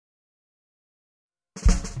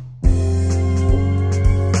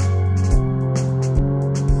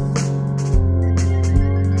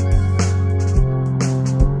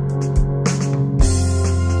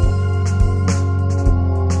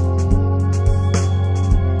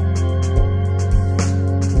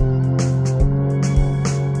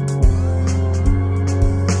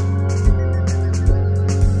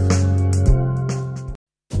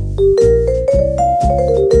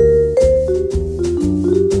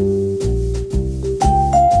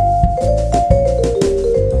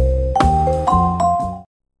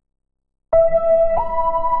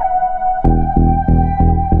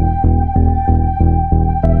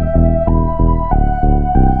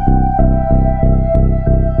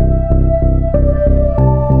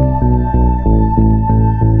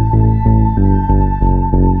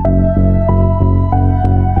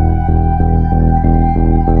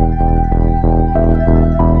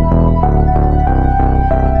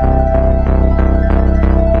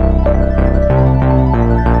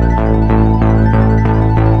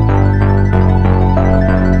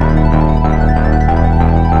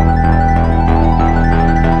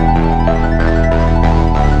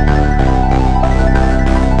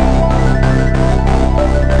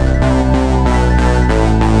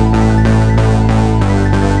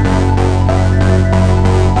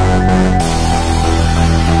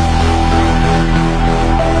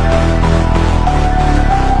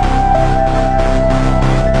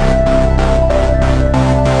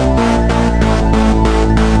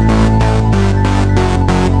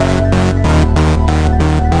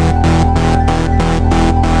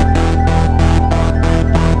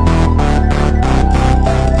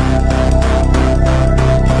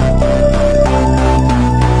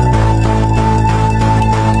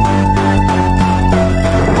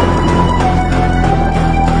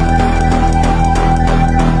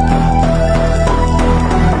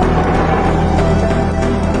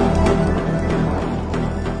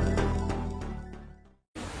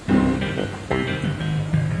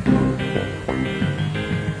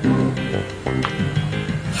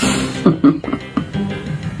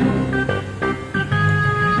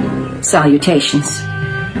Salutations.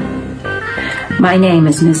 My name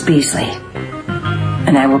is Miss Beasley,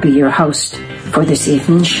 and I will be your host for this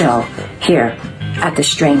evening's show here at the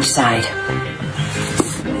Strange Side.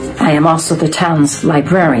 I am also the town's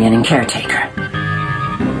librarian and caretaker.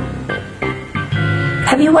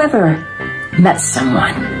 Have you ever met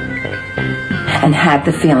someone and had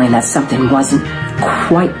the feeling that something wasn't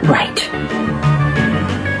quite right?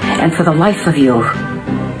 And for the life of you,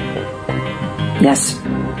 yes,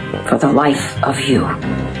 for the life of you,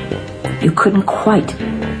 you couldn't quite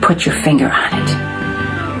put your finger on it.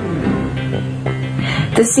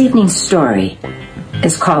 This evening's story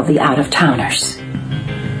is called The Out-of-Towners.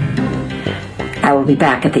 I will be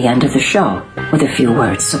back at the end of the show with a few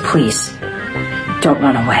words, so please, don't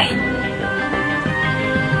run away.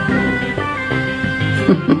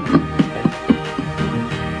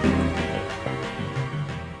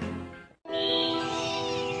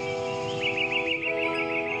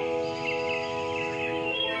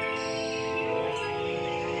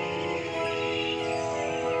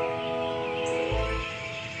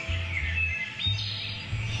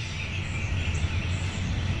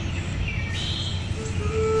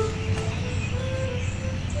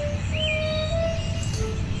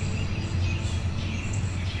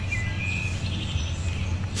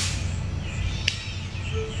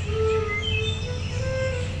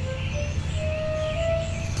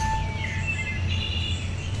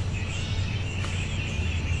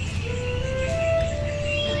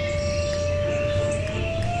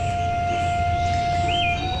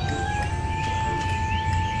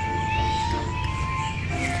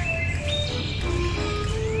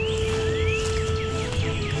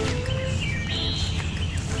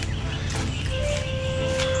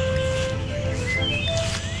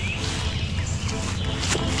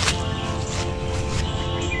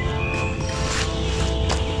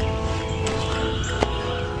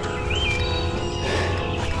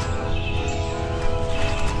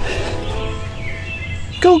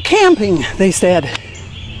 Go camping, they said.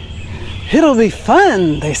 It'll be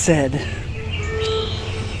fun, they said.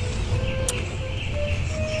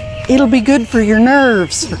 It'll be good for your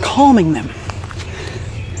nerves, for calming them.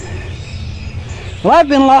 Well, I've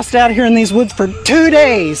been lost out here in these woods for 2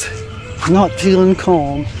 days, not feeling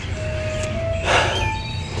calm.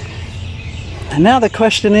 And now the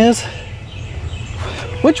question is,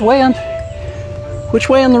 which way on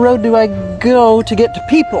the road do I go to get to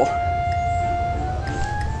people?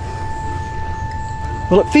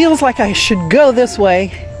 Well, it feels like I should go this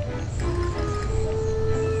way.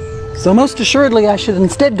 So most assuredly I should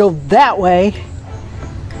instead go that way,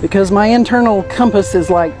 because my internal compass is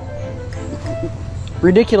like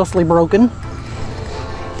ridiculously broken.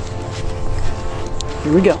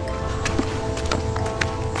 Here we go.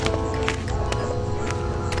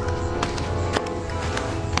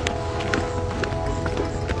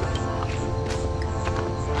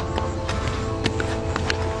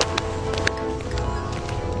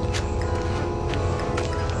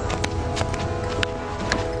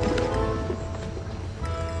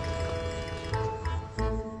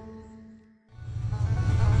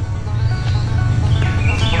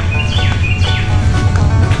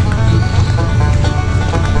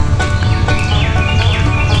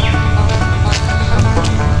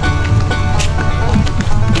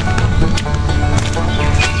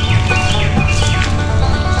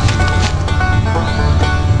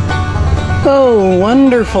 Oh,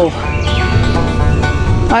 wonderful.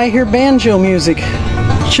 I hear banjo music.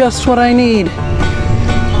 Just what I need.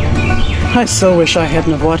 I so wish I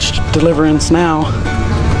hadn't have watched Deliverance Now.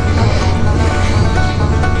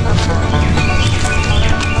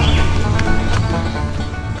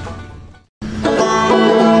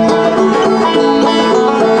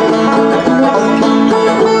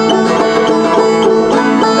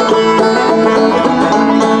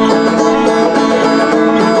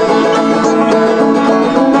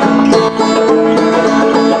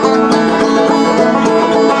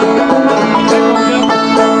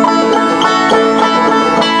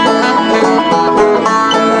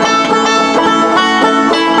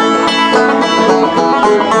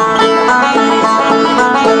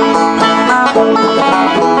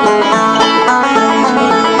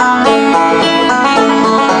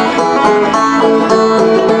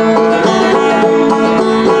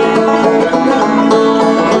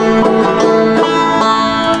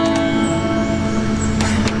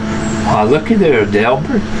 Looky there,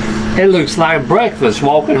 Delbert. It looks like breakfast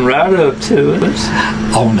walking right up to us.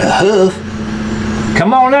 On the hoof.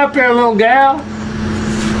 Come on up here, little gal.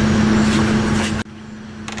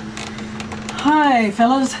 Hi,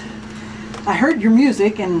 fellas. I heard your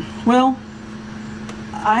music and, well,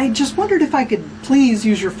 I just wondered if I could please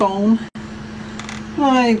use your phone.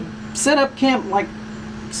 I set up camp like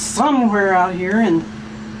somewhere out here, and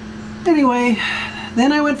anyway,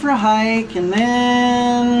 then I went for a hike, and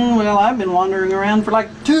then, well, I've been wandering around for like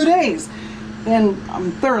 2 days, and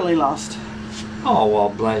I'm thoroughly lost. Oh, well,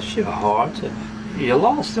 bless your heart. You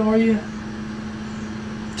lost, are you?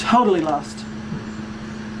 Totally lost.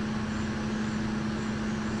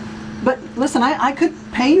 But listen, I could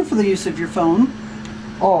pay you for the use of your phone.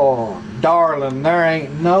 Oh, darling, there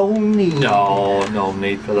ain't no need. No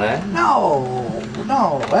need for that. No,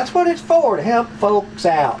 that's what it's for, to help folks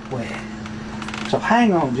out with. So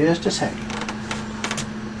hang on just a second.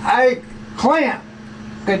 Hey, Clint,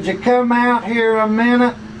 could you come out here a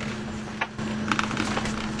minute?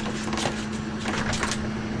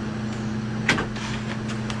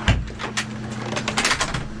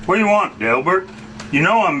 What do you want, Delbert? You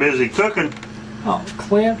know I'm busy cooking. Oh,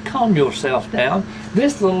 Clint, calm yourself down.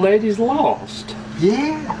 This little lady's lost.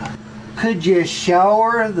 Yeah. Could you show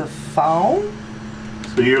her the phone?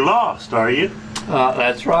 So you're lost, are you?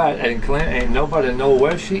 That's right. And Clint, ain't nobody know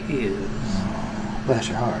where she is. Oh, bless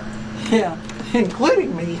her heart. Yeah,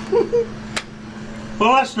 including me.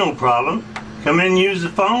 Well, that's no problem. Come in and use the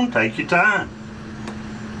phone. Take your time.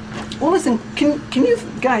 Well, listen, can you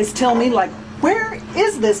guys tell me, like, where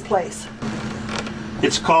is this place?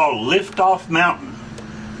 It's called Liftoff Mountain.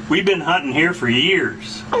 We've been hunting here for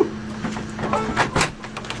years.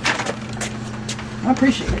 I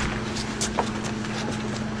appreciate it.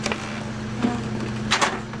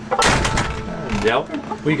 Delbert,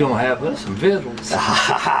 we gonna have us some victuals.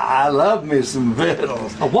 I love me some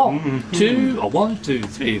victuals. A 1, 2, a 1, 2,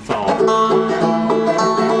 3,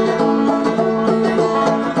 4.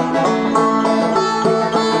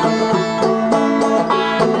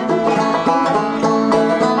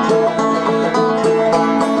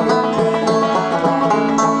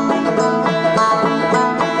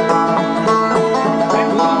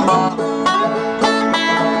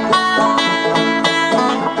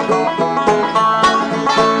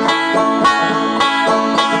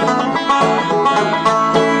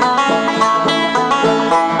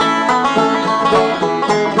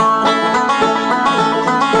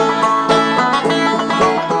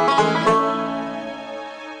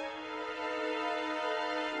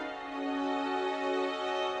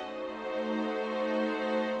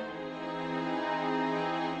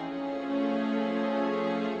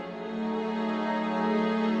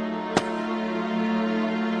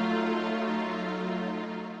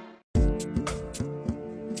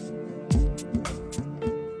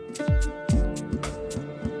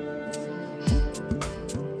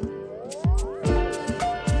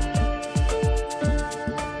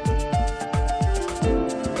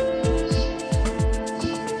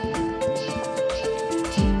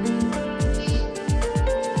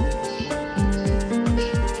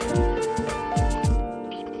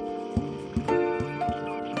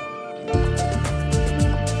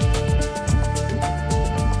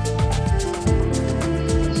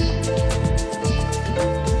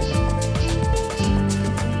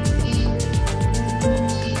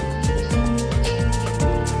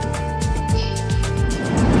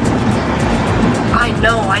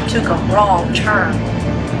 No, I took a wrong turn.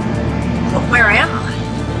 But where am I?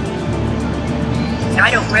 I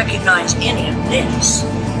don't recognize any of this.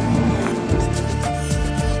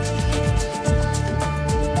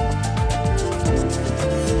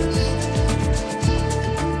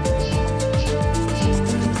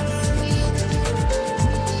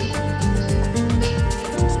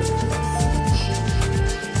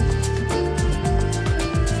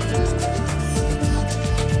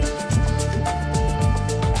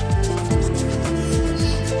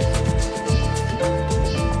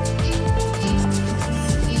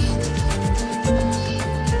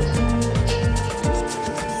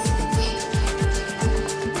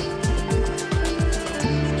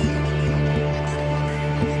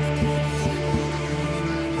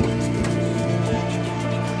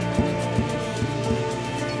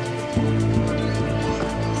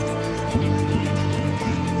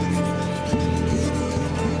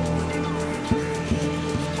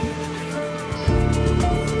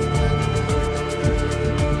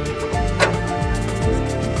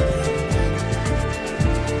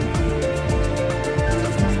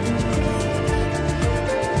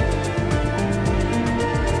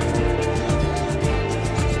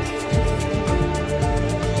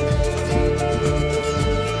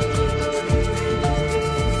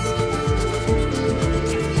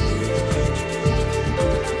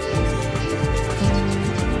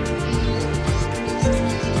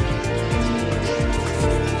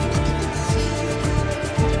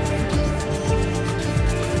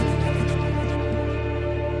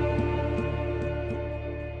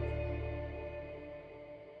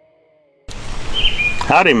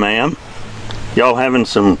 Howdy, ma'am. Y'all having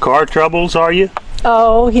some car troubles, are you?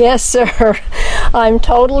 Oh, yes, sir. I'm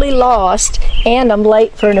totally lost, and I'm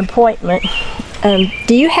late for an appointment.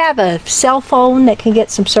 Do you have a cell phone that can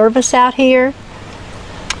get some service out here?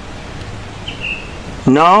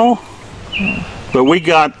 No, but we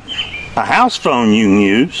got a house phone you can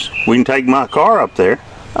use. We can take my car up there.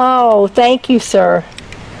 Oh, thank you, sir.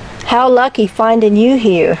 How lucky finding you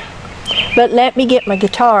here. But let me get my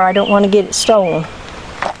guitar. I don't want to get it stolen.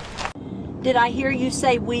 Did I hear you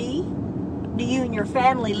say we? Do you and your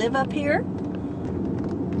family live up here?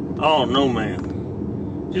 Oh, no,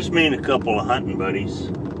 ma'am. Just me and a couple of hunting buddies.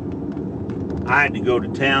 I had to go to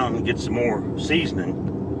town and get some more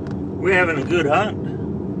seasoning. We're having a good hunt.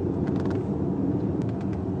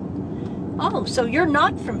 Oh, so you're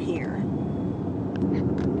not from here?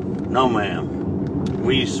 No, ma'am.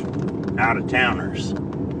 We's out-of-towners.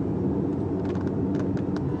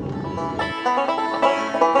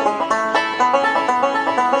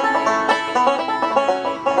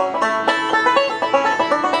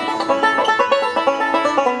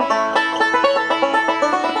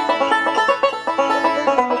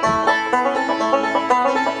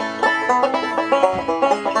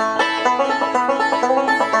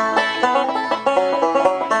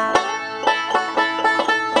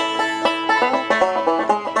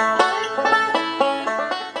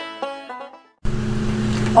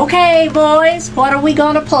 Okay, boys, what are we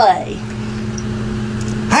gonna play?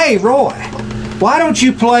 Hey, Roy, why don't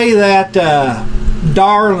you play that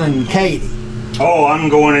Darling Katie? Oh, I'm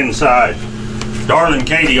going inside. Darling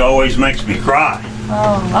Katie always makes me cry.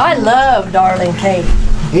 Oh, I love Darling Katie.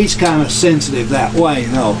 He's kind of sensitive that way,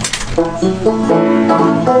 though.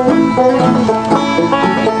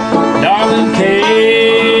 Darling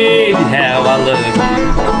Kate, how I love you.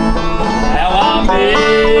 How I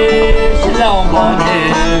miss your long blonde hair.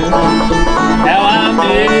 How I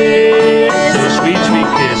miss your sweet, sweet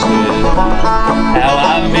kisses. How I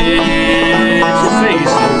miss your face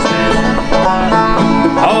so fair.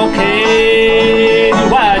 Oh, Kate,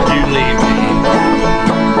 why'd you leave me?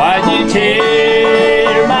 Why'd you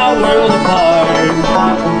tear my world apart?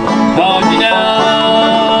 'Cause you know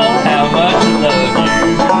how much I love you.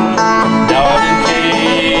 Darling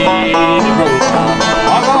Kate, it broke my heart.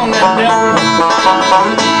 Walk on that devil.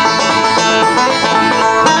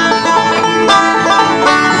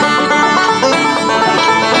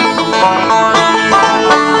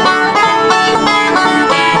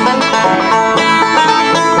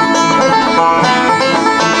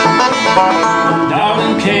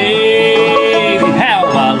 Darling Katie, how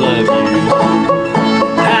I love you.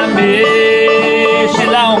 I miss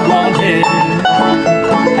your long blonde hair.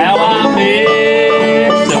 How I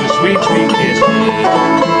miss those sweet, sweet kisses.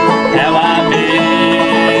 How I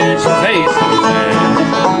miss your face so fair.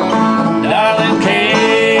 Darling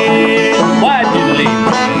Katie, why'd you leave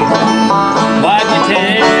me? Why'd you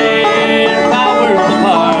tear my world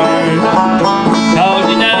apart? 'Cause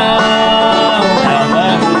you know how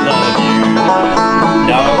much I love you.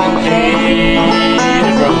 Darling Kate,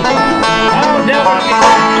 it broke my heart. I'll never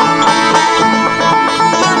forget.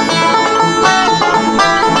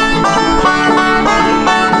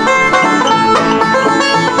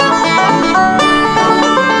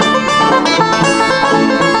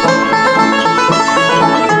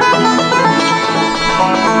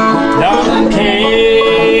 Darling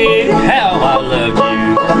Kate, how I love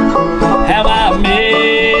you. How I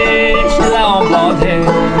miss your long blonde hair.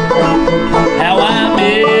 How I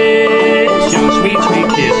miss your sweet, sweet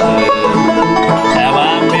kisses. How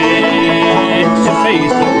I miss your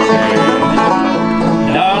face so fair.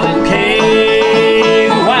 Darling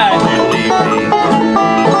Kate, why'd you leave me?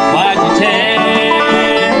 Why'd you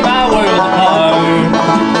tear my world apart?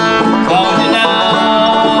 'Cause you know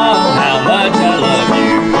how much I love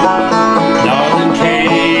you. Darling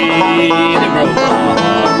Kate, it broke my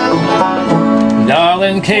heart.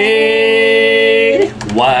 Darling Kate,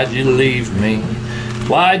 why'd you leave me?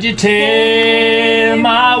 Why'd you tear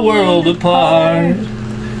my world apart?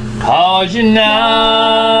 'Cause you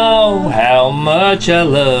know how much I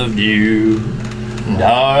loved you.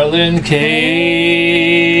 Darling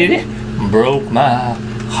Kate, it broke my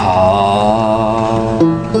heart.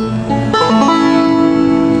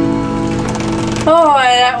 Oh,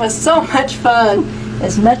 that was so much fun.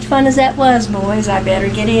 As much fun as that was, boys, I better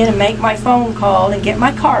get in and make my phone call and get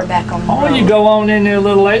my car back on the Oh, road. you go on in there,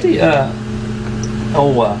 little lady.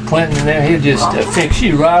 Clinton in there, he'll just fix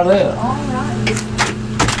you right up. All right.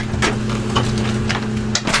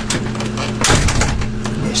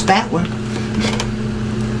 It's that one.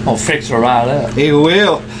 I'll fix her right up. He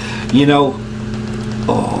will. You know,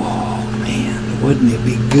 oh man, wouldn't it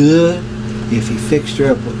be good if he fixed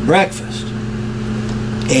her up with breakfast.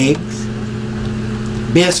 Eggs,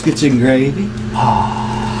 biscuits and gravy.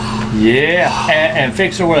 Yeah, and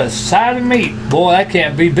fix her with a side of meat. Boy, that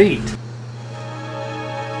can't be beat.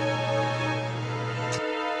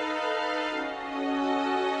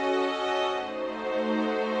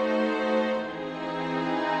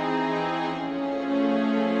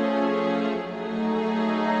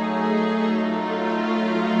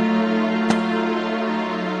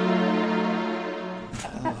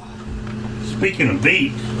 Speaking of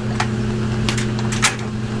beef,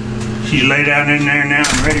 she's laid out in there now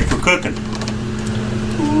and ready for cooking.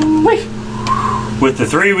 With the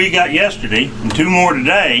 3 we got yesterday and 2 more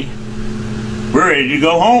today, we're ready to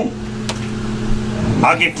go home.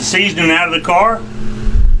 I'll get the seasoning out of the car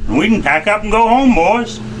and we can pack up and go home,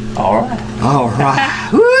 boys. All right. All right.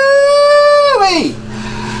 Woo-wee!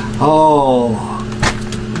 Oh,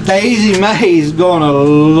 Daisy May's gonna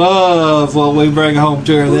love what we bring home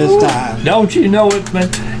to her this time. Don't you know it,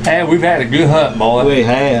 man? Hey, we've had a good hunt, boy. We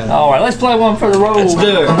have. All right, let's play one for the road. Let's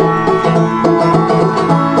do it.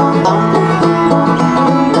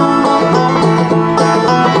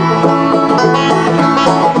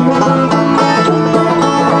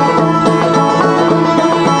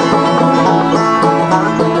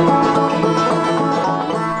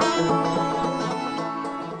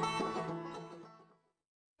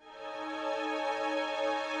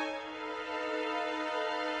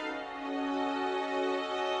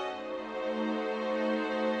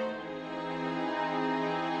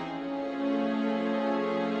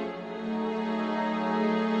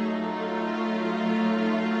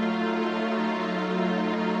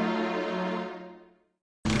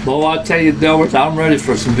 Boy, I tell you, Delbert, I'm ready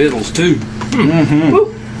for some victuals too.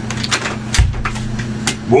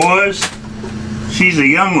 Boys, she's a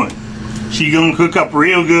young one. She's gonna cook up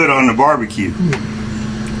real good on the barbecue.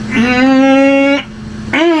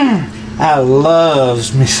 I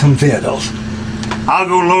loves me some victuals. I'll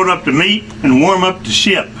go load up the meat and warm up the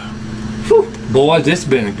ship. Boys, this has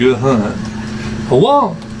been a good hunt.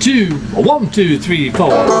 1, 2, 1, 2, 3,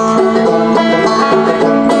 4.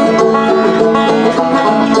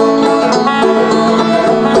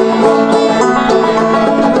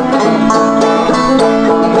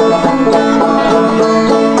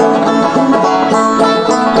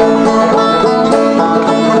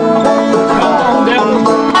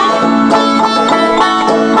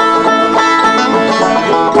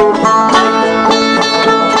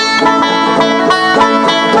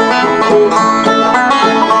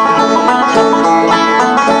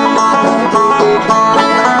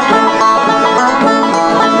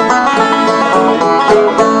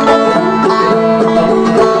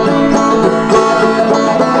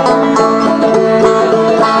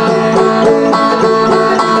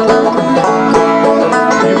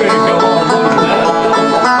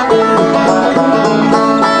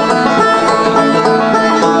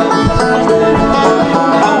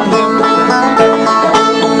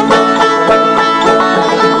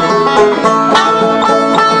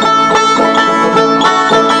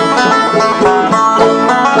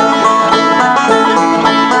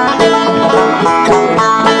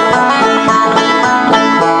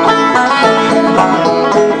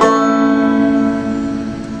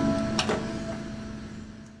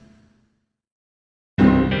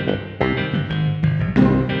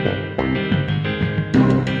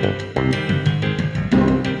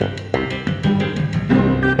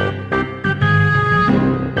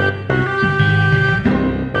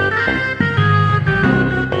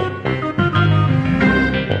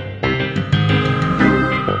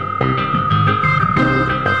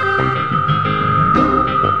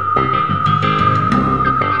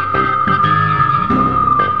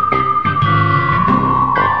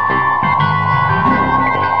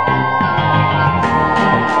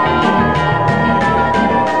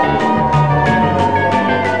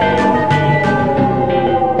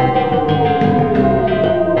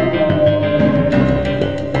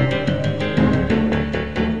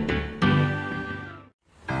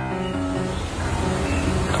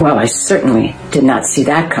 Well, I certainly did not see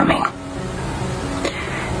that coming.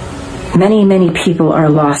 Many, many people are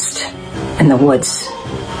lost in the woods,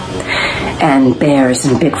 and bears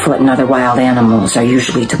and Bigfoot and other wild animals are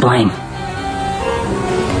usually to blame.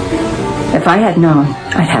 If I had known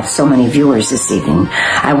I'd have so many viewers this evening,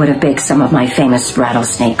 I would have baked some of my famous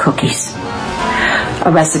rattlesnake cookies.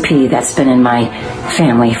 A recipe that's been in my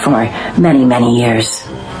family for many, many years.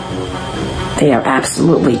 They are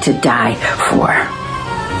absolutely to die for.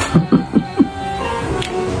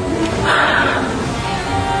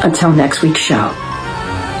 Until next week's show,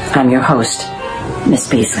 I'm your host, Miss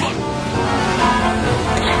Beasley.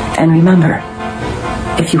 And remember,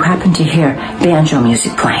 if you happen to hear banjo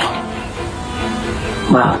music playing,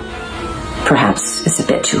 well, perhaps it's a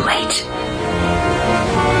bit too late.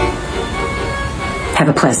 Have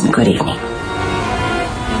a pleasant good evening.